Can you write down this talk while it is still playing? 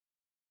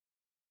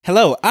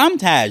Hello, I'm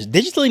Taj,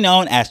 digitally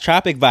known as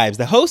Tropic Vibes,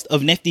 the host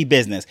of Nifty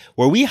Business,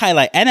 where we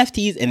highlight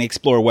NFTs and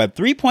explore Web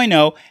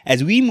 3.0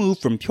 as we move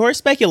from pure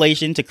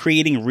speculation to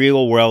creating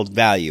real-world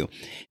value.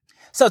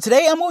 So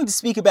today I'm going to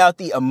speak about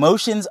the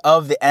emotions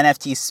of the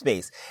NFT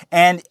space.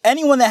 And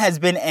anyone that has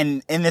been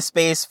in this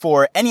space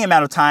for any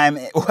amount of time,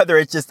 whether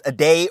it's just a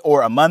day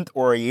or a month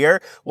or a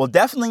year, will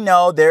definitely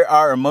know there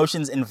are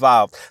emotions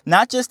involved.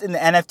 Not just in the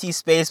NFT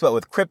space, but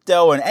with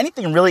crypto and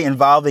anything really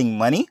involving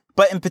money.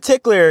 But in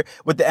particular,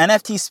 with the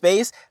NFT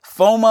space,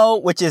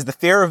 FOMO, which is the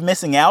fear of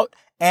missing out,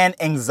 and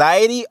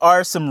anxiety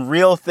are some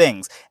real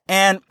things.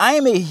 And I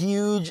am a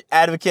huge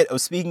advocate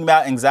of speaking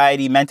about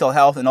anxiety, mental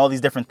health, and all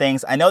these different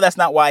things. I know that's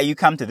not why you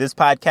come to this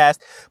podcast,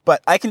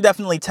 but I can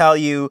definitely tell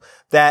you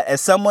that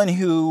as someone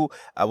who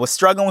was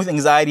struggling with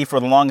anxiety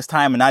for the longest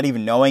time and not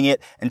even knowing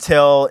it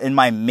until in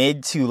my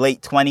mid to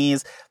late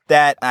 20s,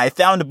 that I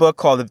found a book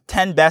called The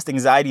 10 Best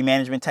Anxiety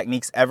Management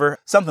Techniques Ever,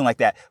 something like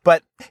that.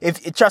 But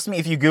trust me,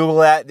 if you Google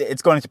that,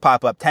 it's going to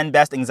pop up, 10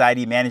 Best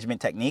Anxiety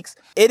Management Techniques.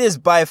 It is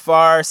by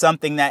far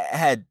something that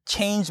had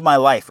changed my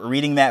life,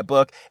 reading that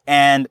book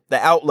and the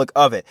outlook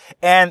of it.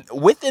 And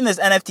within this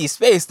NFT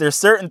space, there's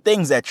certain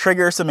things that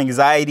trigger some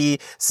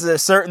anxiety,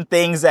 certain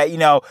things that,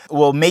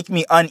 will make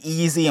me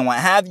uneasy and what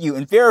have you.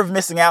 And fear of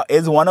missing out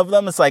is one of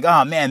them. It's like,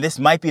 oh man, this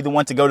might be the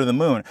one to go to the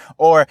moon.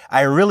 Or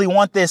I really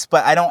want this,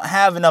 but I don't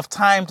have enough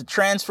time to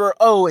transfer.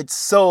 Oh, it's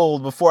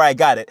sold before I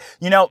got it.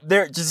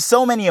 There are just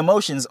so many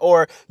emotions.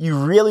 Or you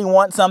really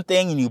want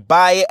something and you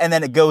buy it and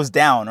then it goes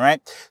down, right?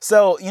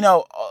 So,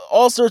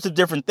 all sorts of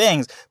different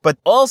things. But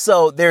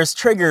also there's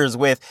triggers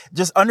with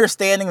just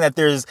understanding that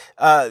there's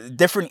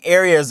different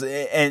areas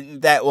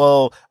and that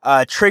will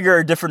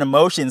trigger different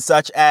emotions,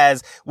 such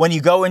as when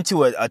you go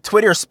into a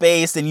Twitter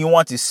space and you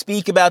want to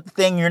speak about the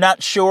thing, you're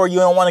not sure, you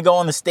don't want to go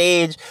on the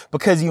stage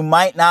because you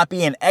might not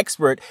be an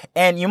expert.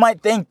 And you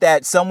might think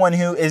that someone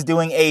who is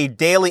doing a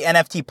daily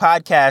NFT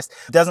podcast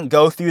doesn't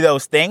go through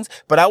those things.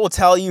 But I will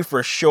tell you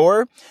for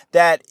sure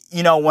that,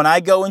 when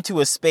I go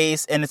into a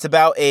space and it's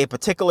about a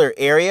particular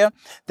area,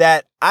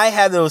 that I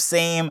have those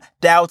same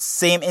doubts,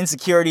 same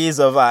insecurities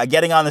of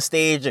getting on the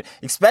stage,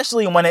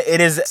 especially when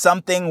it is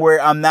something where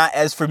I'm not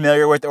as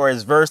familiar with or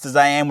as versed as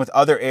I am with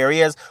other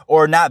areas,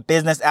 or not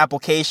business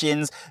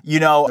applications.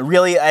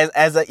 Really,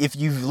 if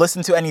you've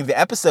listened to any of the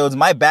episodes,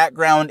 my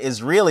background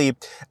is really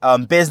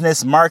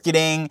business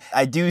marketing.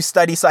 I do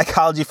study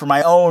psychology for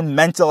my own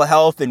mental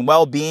health and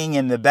well-being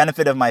and the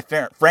benefit of my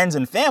friends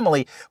and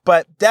family,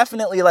 but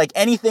definitely like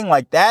anything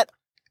like that,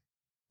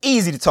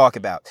 easy to talk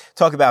about.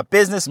 Talk about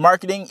business,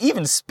 marketing,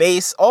 even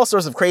space, all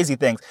sorts of crazy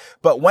things.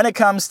 But when it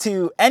comes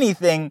to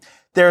anything,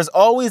 there's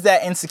always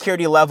that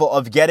insecurity level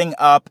of getting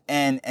up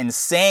and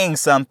saying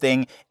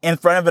something in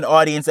front of an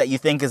audience that you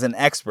think is an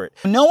expert.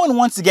 No one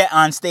wants to get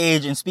on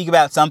stage and speak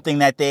about something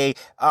that they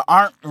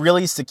aren't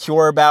really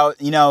secure about,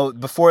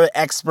 before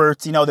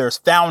experts. There's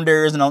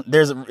founders and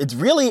it's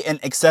really an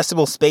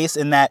accessible space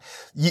in that,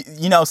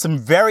 some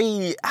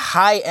very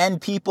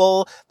high-end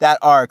people that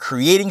are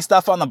creating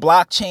stuff on the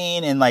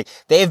blockchain and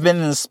they've been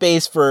in the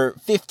space for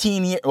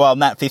 15 years. Well,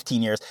 not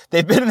 15 years.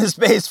 They've been in the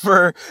space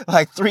for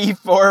 3,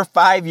 4,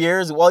 5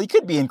 years. Well, you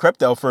could be in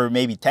crypto for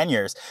maybe 10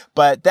 years,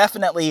 but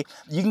definitely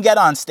you can get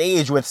on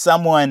stage with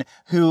someone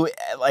who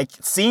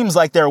seems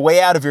like they're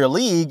way out of your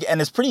league, and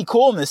it's pretty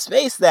cool in this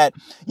space that,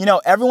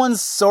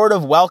 everyone's sort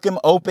of welcome,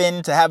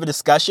 open to have a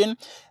discussion.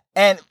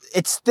 And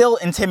it's still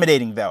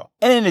intimidating though.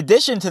 And in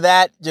addition to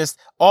that, just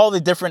all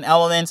the different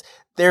elements,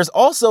 there's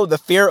also the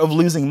fear of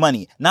losing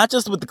money, not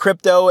just with the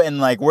crypto and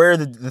where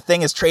the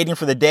thing is trading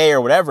for the day or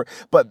whatever,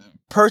 but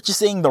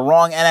purchasing the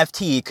wrong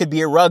NFT. It could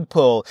be a rug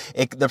pull.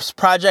 The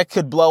project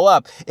could blow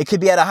up. It could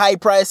be at a high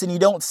price and you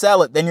don't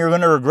sell it. Then you're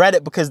going to regret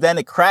it because then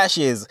it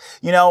crashes.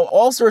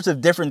 All sorts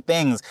of different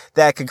things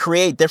that could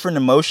create different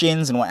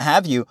emotions and what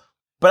have you.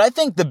 But I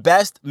think the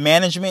best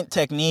management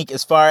technique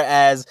as far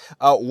as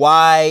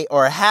why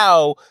or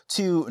how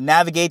to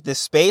navigate this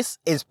space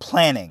is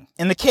planning.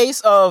 In the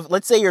case of,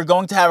 let's say you're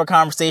going to have a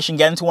conversation,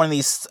 get into one of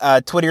these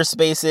Twitter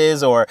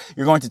spaces, or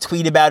you're going to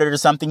tweet about it or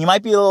something, you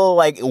might be a little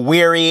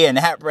weary and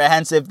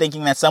apprehensive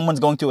thinking that someone's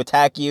going to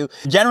attack you.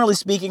 Generally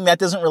speaking, that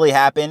doesn't really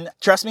happen.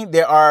 Trust me,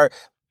 there are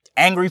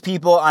angry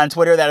people on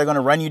Twitter that are going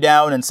to run you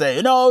down and say,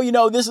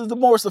 this is the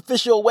most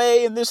official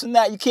way and this and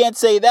that. You can't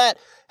say that.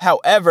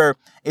 However,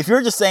 if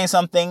you're just saying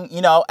something,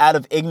 out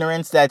of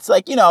ignorance, that's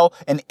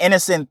an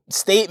innocent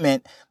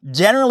statement,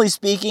 generally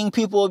speaking,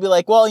 people will be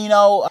like,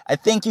 well, I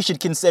think you should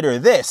consider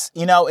this.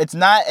 It's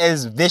not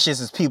as vicious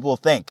as people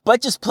think.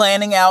 But just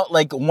planning out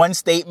one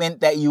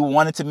statement that you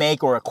wanted to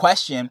make or a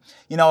question,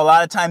 a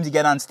lot of times you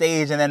get on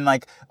stage and then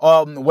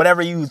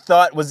whatever you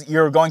thought was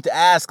you're going to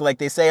ask,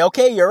 they say,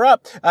 okay, you're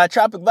up.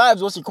 Tropic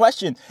Vibes, what's your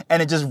question?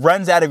 And it just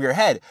runs out of your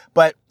head.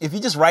 But if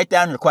you just write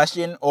down your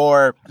question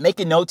or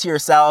make a note to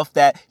yourself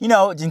that,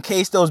 in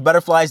case those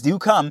butterflies do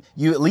come,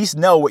 you at least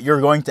know what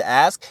you're going to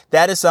ask.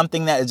 That is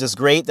something that is just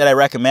great that I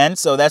recommend.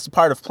 So that's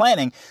part of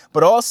planning.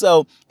 But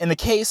also in the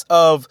case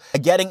of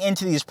getting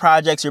into these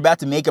projects, you're about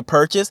to make a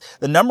purchase.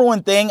 The number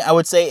one thing I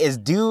would say is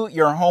do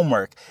your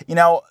homework.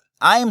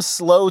 I am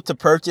slow to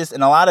purchase,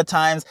 and a lot of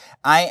times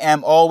I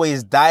am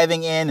always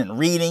diving in and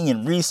reading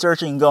and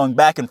researching, going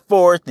back and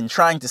forth and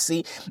trying to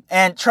see.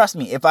 And trust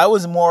me, if I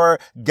was more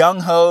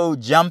gung-ho,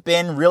 jump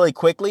in really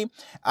quickly,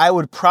 I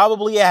would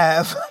probably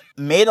have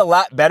made a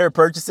lot better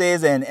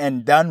purchases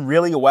and done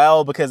really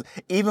well, because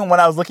even when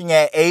I was looking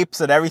at apes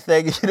and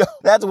everything,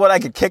 that's what I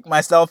could kick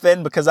myself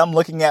in, because I'm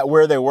looking at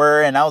where they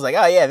were and I was like,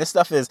 oh yeah, this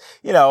stuff is,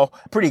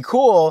 pretty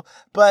cool,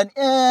 but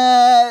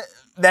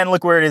then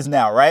look where it is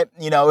now, right?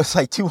 It's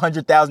like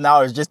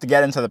 $200,000 just to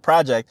get into the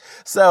project.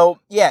 So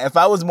yeah, if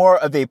I was more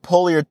of a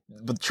pull your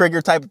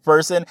trigger type of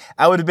person,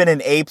 I would have been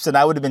in apes and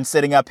I would have been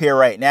sitting up here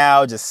right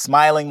now, just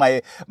smiling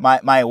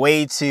my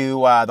way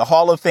to the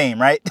Hall of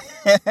Fame, right?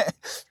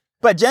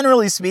 But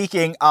generally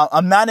speaking,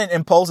 I'm not an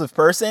impulsive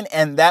person,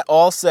 and that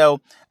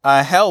also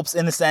helps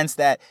in the sense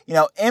that,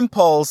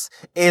 impulse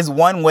is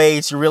one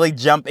way to really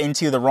jump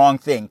into the wrong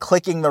thing,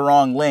 clicking the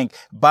wrong link,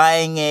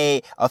 buying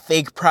a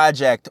fake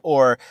project,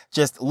 or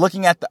just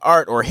looking at the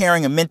art or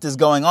hearing a mint is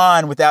going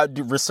on without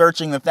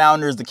researching the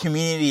founders, the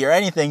community, or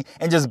anything,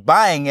 and just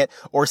buying it,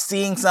 or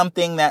seeing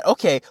something that,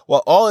 okay,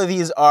 well, all of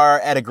these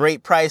are at a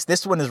great price.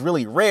 This one is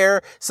really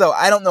rare, so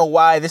I don't know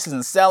why this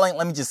isn't selling.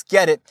 Let me just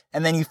get it.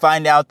 And then you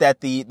find out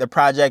that the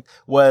project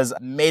was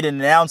made an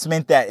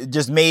announcement that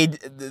just made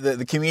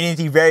the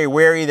community very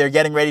wary. They're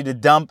getting ready to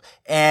dump,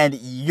 and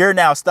you're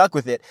now stuck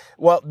with it.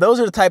 Well, those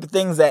are the type of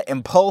things that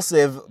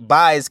impulsive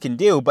buys can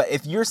do. But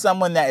if you're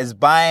someone that is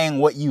buying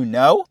what you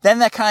know, then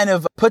that kind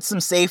of puts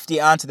some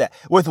safety onto that.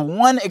 With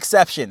one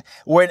exception,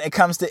 when it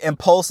comes to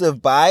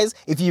impulsive buys,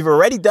 if you've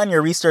already done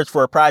your research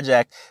for a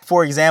project,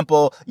 for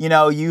example,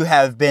 you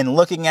have been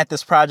looking at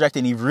this project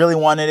and you've really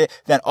wanted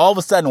it, then all of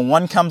a sudden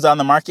one comes on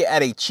the market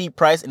at a cheap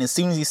price, and as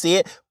soon as you see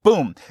it,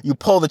 boom, you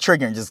pull the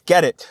trigger and just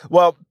get it.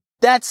 Well,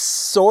 that's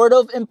sort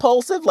of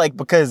impulsive,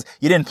 because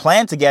you didn't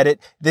plan to get it.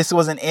 This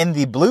wasn't in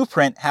the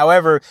blueprint.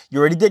 However, you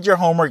already did your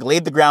homework,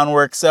 laid the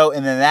groundwork. So,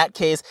 and in that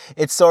case,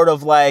 it's sort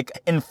of like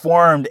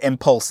informed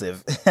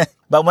impulsive.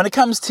 But when it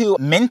comes to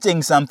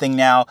minting something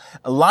now,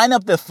 line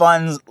up the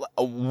funds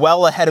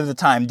well ahead of the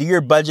time. Do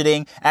your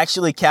budgeting,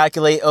 actually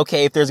calculate,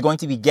 okay, if there's going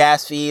to be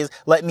gas fees,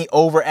 let me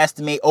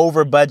overestimate,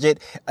 over budget.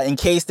 In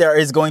case there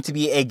is going to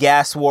be a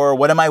gas war,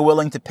 what am I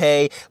willing to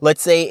pay?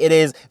 Let's say it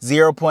is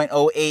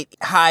 0.08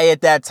 high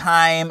at that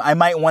time. I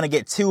might want to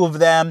get 2 of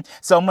them.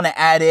 So I'm going to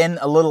add in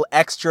a little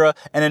extra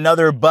and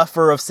another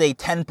buffer of say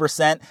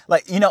 10%.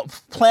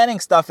 Planning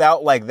stuff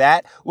out like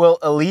that will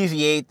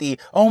alleviate the,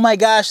 oh my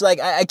gosh,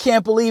 I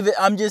can't believe it.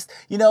 I'm just,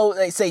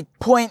 they say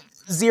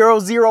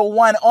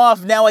 0.001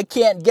 off. Now I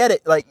can't get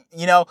it.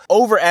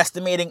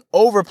 Overestimating,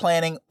 over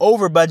planning,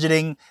 over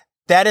budgeting.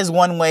 That is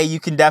one way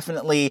you can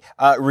definitely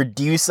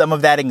reduce some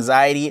of that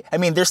anxiety. I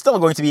mean, there's still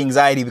going to be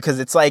anxiety because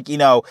it's like,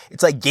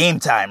 it's like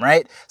game time,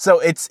 right? So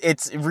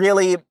it's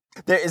really,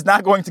 it's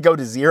not going to go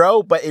to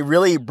zero, but it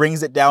really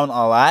brings it down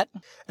a lot.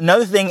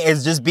 Another thing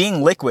is just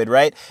being liquid,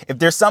 right? If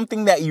there's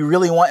something that you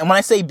really want, and when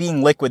I say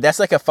being liquid, that's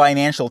like a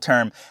financial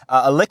term.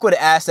 A liquid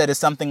asset is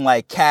something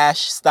like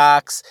cash,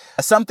 stocks,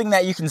 something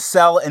that you can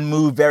sell and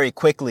move very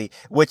quickly,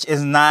 which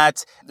is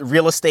not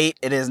real estate.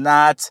 It is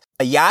not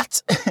a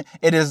yacht.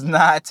 It is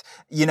not,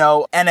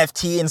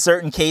 NFT in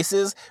certain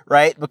cases,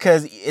 right?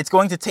 Because it's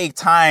going to take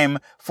time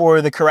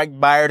for the correct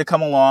buyer to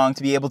come along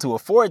to be able to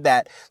afford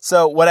that.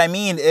 So what I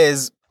mean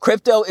is,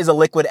 crypto is a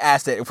liquid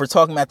asset. If we're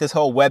talking about this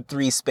whole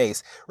Web3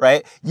 space,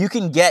 right? You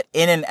can get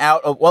in and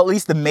out of, well, at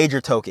least the major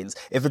tokens.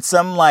 If it's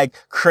some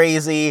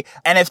crazy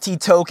NFT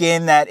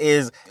token that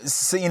is,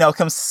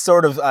 comes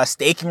sort of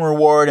staking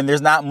reward and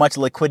there's not much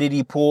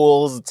liquidity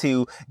pools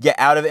to get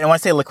out of it. And when I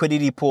say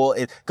liquidity pool,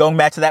 going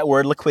back to that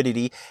word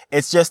liquidity,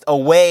 it's just a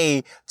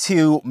way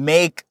to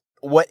make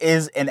what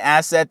is an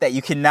asset that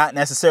you cannot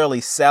necessarily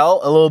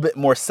sell a little bit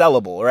more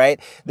sellable, right?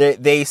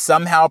 They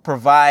somehow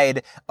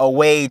provide a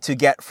way to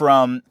get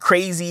from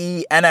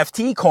crazy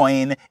NFT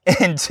coin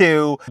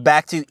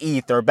back to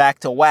ETH or back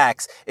to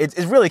Wax. It's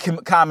really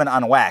common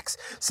on Wax.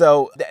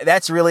 So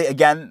that's really,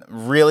 again,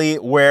 really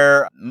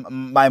where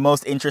my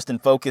most interest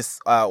and focus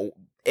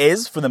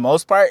is for the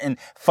most part, and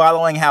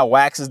following how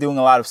Wax is doing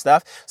a lot of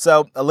stuff.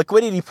 So a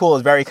liquidity pool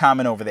is very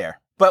common over there.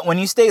 But when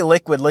you stay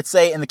liquid, let's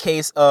say in the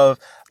case of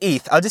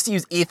ETH, I'll just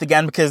use ETH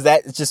again because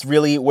that's just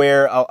really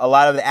where a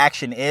lot of the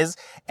action is.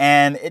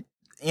 And it,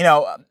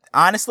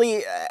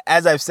 honestly,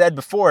 as I've said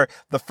before,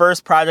 the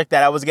first project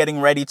that I was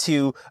getting ready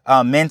to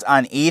mint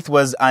on ETH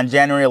was on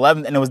January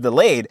 11th, and it was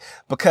delayed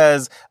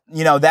because,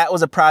 that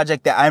was a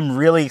project that I'm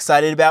really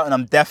excited about, and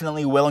I'm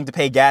definitely willing to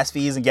pay gas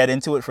fees and get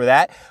into it for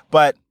that.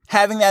 But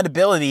having that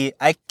ability,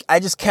 I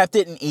just kept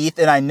it in ETH,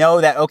 and I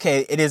know that,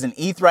 okay, it is in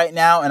ETH right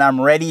now, and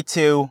I'm ready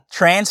to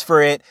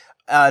transfer it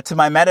to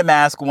my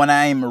MetaMask when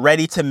I'm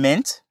ready to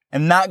mint.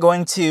 I'm not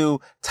going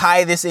to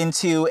tie this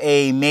into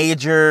a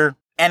major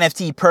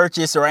NFT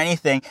purchase or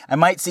anything. I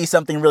might see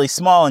something really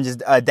small and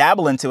just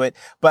dabble into it,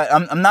 but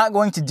I'm not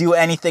going to do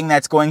anything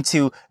that's going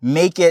to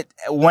make it,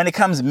 when it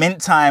comes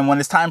mint time, when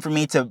it's time for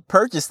me to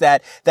purchase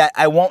that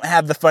I won't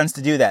have the funds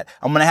to do that.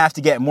 I'm going to have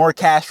to get more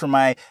cash from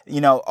my,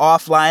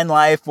 offline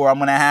life, or I'm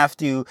going to have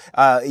to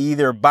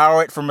either borrow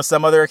it from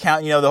some other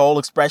account, the whole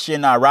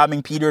expression,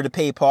 robbing Peter to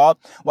pay Paul.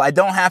 Well, I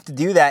don't have to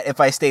do that if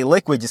I stay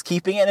liquid, just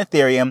keeping it in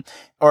Ethereum,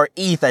 or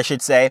ETH, I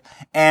should say,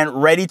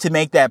 and ready to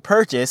make that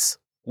purchase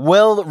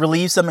will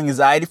relieve some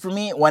anxiety for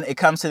me when it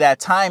comes to that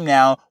time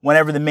now,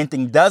 whenever the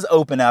minting does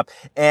open up.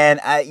 And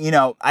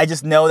I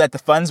just know that the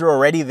funds are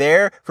already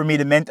there for me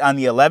to mint on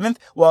the 11th.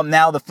 Well,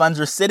 now the funds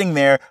are sitting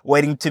there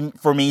waiting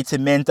for me to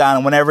mint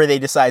on whenever they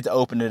decide to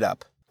open it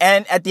up.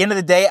 And at the end of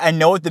the day, I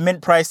know what the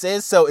mint price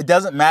is, so it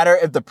doesn't matter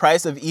if the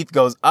price of ETH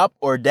goes up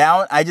or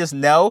down. I just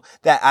know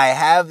that I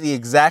have the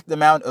exact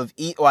amount of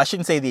ETH. Well, I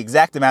shouldn't say the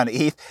exact amount of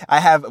ETH. I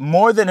have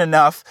more than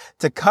enough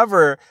to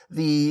cover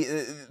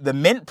the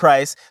mint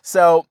price.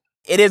 So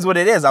it is what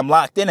it is. I'm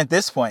locked in at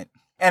this point.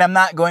 And I'm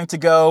not going to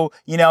go,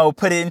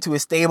 put it into a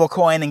stable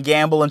coin and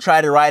gamble and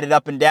try to ride it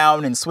up and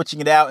down and switching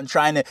it out and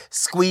trying to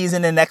squeeze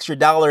in an extra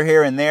dollar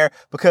here and there.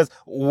 Because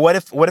what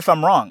if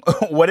I'm wrong?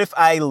 What if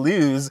I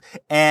lose?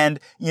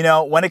 And,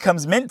 when it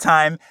comes mint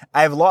time,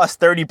 I've lost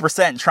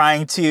 30%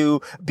 trying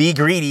to be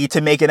greedy to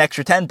make an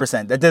extra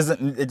 10%.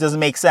 It doesn't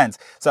make sense.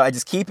 So I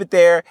just keep it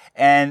there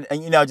and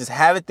just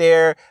have it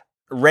there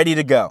ready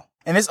to go.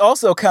 And this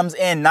also comes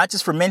in not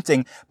just for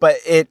minting, but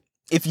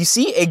if you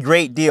see a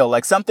great deal,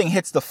 like something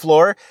hits the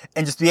floor,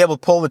 and just be able to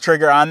pull the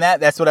trigger on that,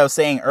 that's what I was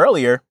saying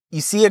earlier.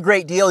 You see a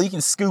great deal, you can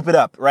scoop it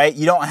up, right?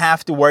 You don't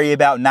have to worry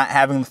about not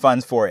having the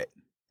funds for it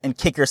and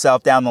kick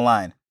yourself down the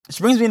line. Which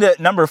brings me to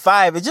number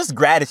 5. It's just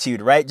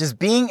gratitude, right? Just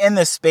being in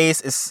this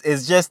space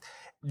is just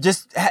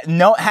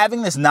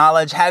having this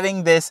knowledge,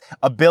 having this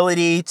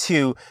ability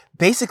to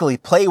basically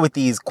play with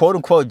these quote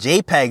unquote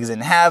JPEGs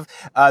and have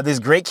this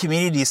great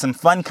community, some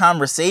fun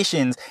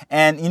conversations,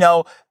 and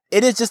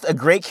it is just a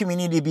great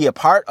community to be a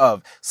part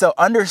of. So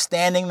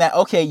understanding that,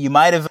 okay, you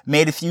might have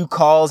made a few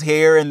calls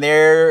here and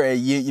there.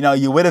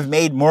 You would have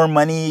made more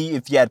money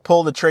if you had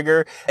pulled the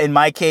trigger. In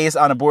my case,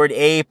 on a Bored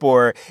Ape,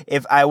 or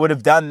if I would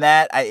have done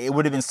that, it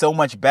would have been so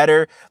much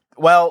better.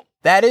 Well,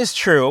 that is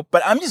true,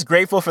 but I'm just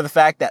grateful for the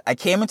fact that I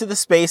came into the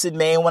space in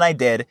May when I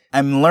did.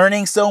 I'm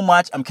learning so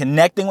much. I'm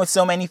connecting with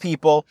so many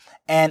people.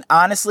 And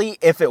honestly,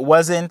 if it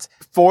wasn't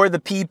for the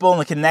people and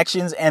the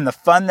connections and the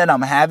fun that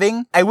I'm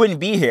having, I wouldn't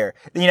be here.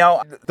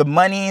 The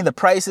money, the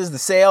prices, the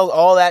sales,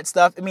 all that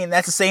stuff. I mean,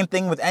 that's the same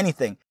thing with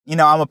anything.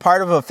 I'm a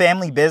part of a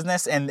family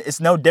business, and it's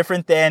no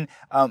different than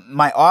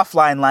my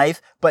offline life.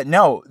 But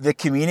no, the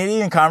community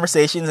and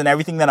conversations and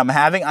everything that I'm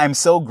having, I'm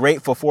so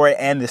grateful for it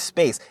and this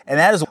space. And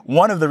that is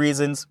one of the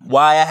reasons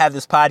why I have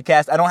this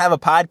podcast. I don't have a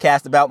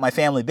podcast about my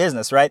family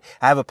business, right?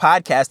 I have a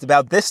podcast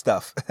about this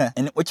stuff.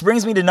 And which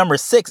brings me to number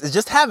 6, is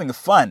just having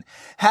fun.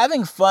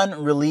 Having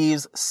fun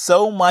relieves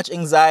so much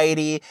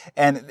anxiety.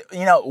 And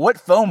what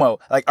FOMO?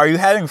 Like, are you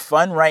having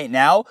fun right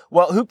now?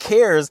 Well, who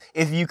cares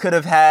if you could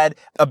have had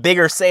a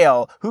bigger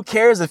sale? Who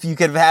cares if you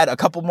could have had a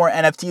couple more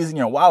NFTs in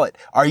your wallet?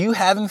 Are you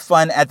having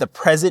fun at the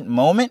present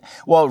moment?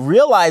 Well,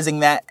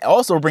 realizing that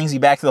also brings you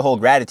back to the whole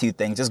gratitude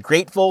thing. Just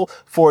grateful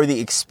for the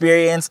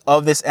experience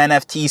of this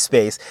NFT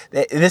space.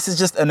 This is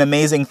just an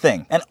amazing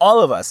thing. And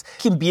all of us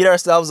can beat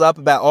ourselves up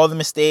about all the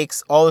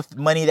mistakes, all the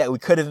money that we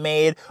could have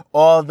made,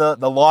 all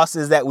the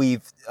losses that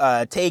we've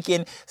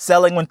taken,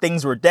 selling when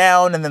things were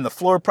down, and then the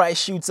floor price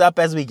shoots up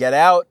as we get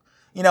out.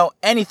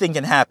 Anything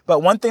can happen.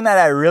 But one thing that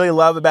I really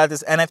love about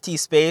this NFT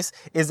space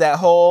is that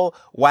whole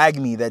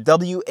WAGMI, that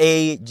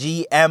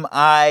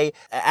WAGMI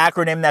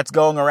acronym that's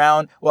going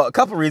around. Well, a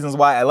couple reasons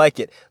why I like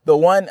it. The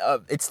one,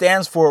 it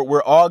stands for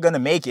we're all going to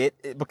make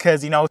it,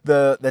 because,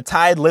 the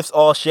tide lifts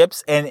all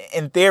ships. And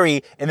in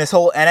theory, in this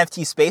whole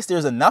NFT space,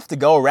 there's enough to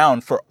go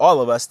around for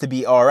all of us to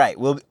be all right.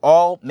 We'll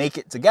all make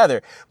it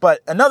together.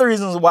 But another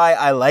reason why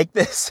I like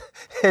this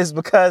is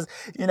because,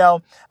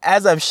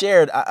 as I've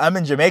shared, I'm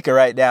in Jamaica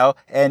right now,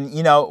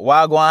 and,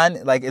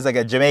 Wagwan, is like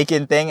a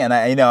Jamaican thing, and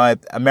I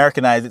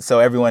Americanized it so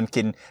everyone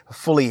can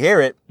fully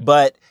hear it.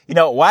 But,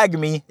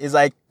 WAGMI is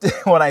like,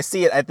 when I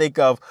see it, I think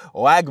of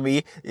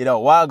WAGMI,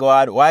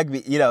 Wagwan,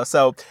 WAGMI,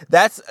 so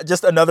that's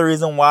just another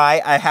reason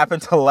why I happen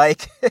to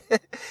like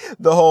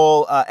the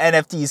whole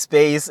NFT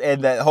space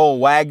and that whole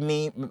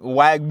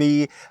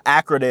WAGMI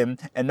acronym.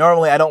 And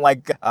normally I don't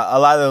like a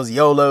lot of those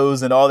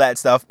YOLOs and all that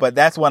stuff, but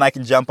that's one I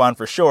can jump on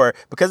for sure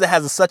because it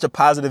has such a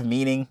positive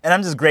meaning. And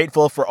I'm just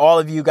grateful for all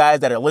of you guys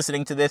that are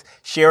listening to this,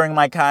 sharing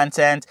my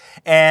content.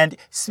 And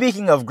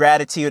speaking of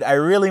gratitude, I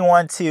really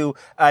want to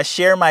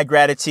share my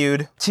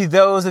gratitude to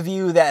those of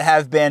you that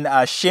have been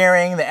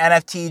sharing the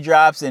NFT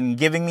drops and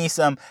giving me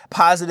some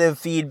positive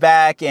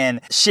feedback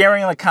and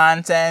sharing the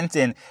content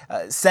and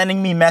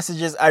sending me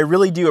messages. I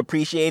really do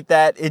appreciate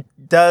that. It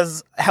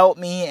does help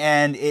me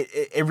and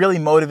it really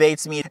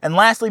motivates me. And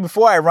lastly,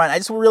 before I run, I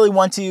just really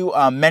want to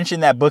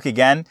mention that book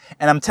again.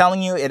 And I'm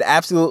telling you, it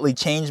absolutely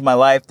changed my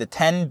life. The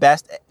 10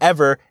 best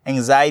ever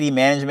anxiety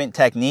management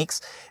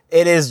techniques.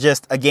 It is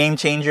just a game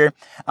changer.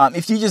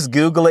 If you just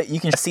Google it, you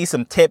can see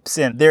some tips,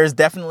 and there's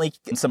definitely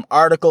some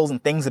articles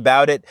and things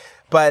about it.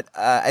 But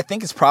I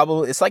think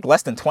it's like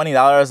less than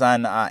 $20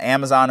 on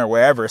Amazon or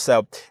wherever.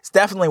 So it's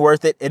definitely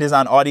worth it. It is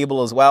on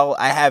Audible as well.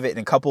 I have it in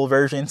a couple of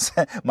versions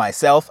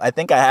myself. I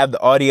think I have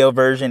the audio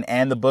version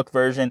and the book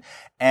version,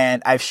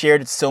 and I've shared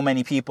it to so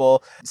many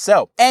people.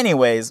 So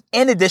anyways,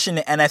 in addition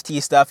to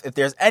NFT stuff, if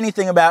there's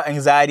anything about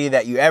anxiety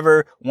that you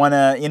ever want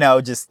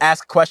to, just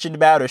ask a question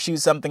about or shoot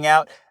something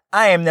out,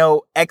 I am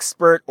no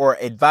expert or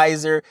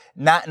advisor,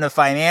 not in the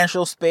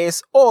financial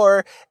space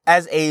or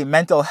as a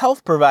mental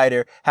health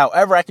provider.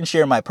 However, I can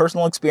share my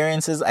personal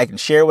experiences. I can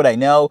share what I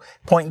know,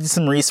 point you to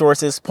some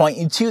resources, point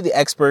you to the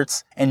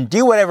experts, and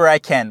do whatever I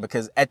can,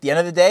 because at the end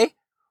of the day,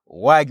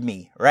 wag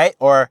me, right?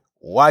 Or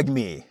wag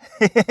me.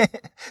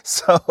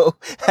 So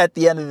at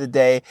the end of the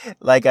day,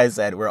 like I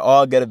said, we're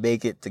all going to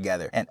make it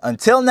together. And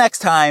until next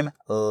time,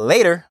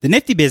 later. The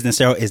Nifty Business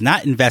Arrow is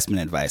not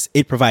investment advice.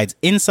 It provides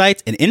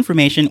insights and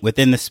information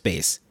within the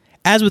space.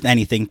 As with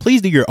anything,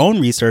 please do your own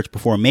research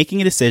before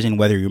making a decision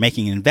whether you're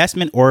making an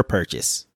investment or a purchase.